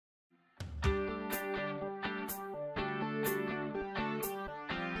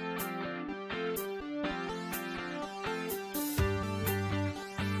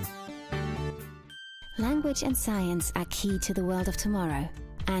Language and science are key to the world of tomorrow,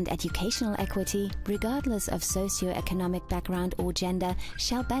 and educational equity, regardless of socio-economic background or gender,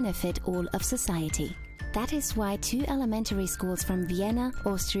 shall benefit all of society. That is why 2 elementary schools from Vienna,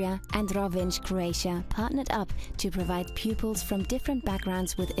 Austria and Rovinj, Croatia partnered up to provide pupils from different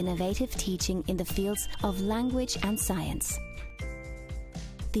backgrounds with innovative teaching in the fields of language and science.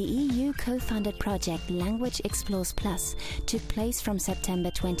 The EU co-funded project Language Explores Plus took place from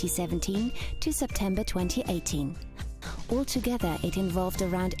September 2017 to September 2018. Altogether, it involved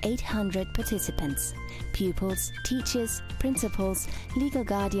around 800 participants: pupils, teachers, principals, legal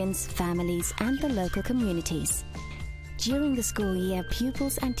guardians, families, and the local communities. During the school year,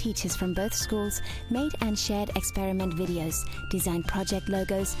 pupils and teachers from both schools made and shared experiment videos, designed project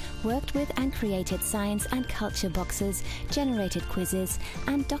logos, worked with and created science and culture boxes, generated quizzes,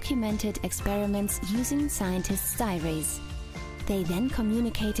 and documented experiments using scientists' diaries. They then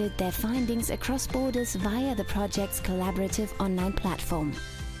communicated their findings across borders via the project's collaborative online platform.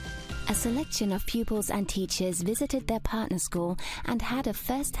 A selection of pupils and teachers visited their partner school and had a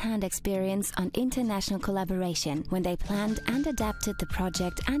first-hand experience on international collaboration when they planned and adapted the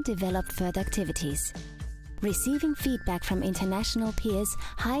project and developed further activities. Receiving feedback from international peers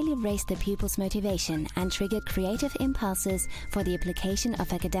highly raised the pupils' motivation and triggered creative impulses for the application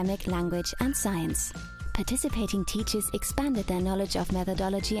of academic language and science. Participating teachers expanded their knowledge of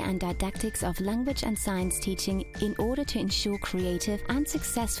methodology and didactics of language and science teaching in order to ensure creative and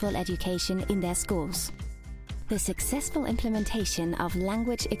successful education in their schools. The successful implementation of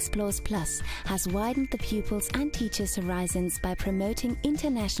Language Explores Plus has widened the pupils' and teachers' horizons by promoting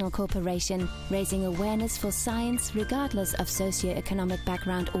international cooperation, raising awareness for science regardless of socio-economic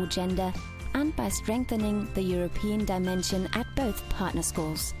background or gender, and by strengthening the European dimension at both partner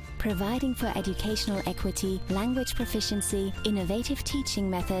schools, providing for educational equity, language proficiency, innovative teaching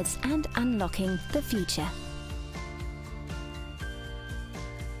methods, and unlocking the future.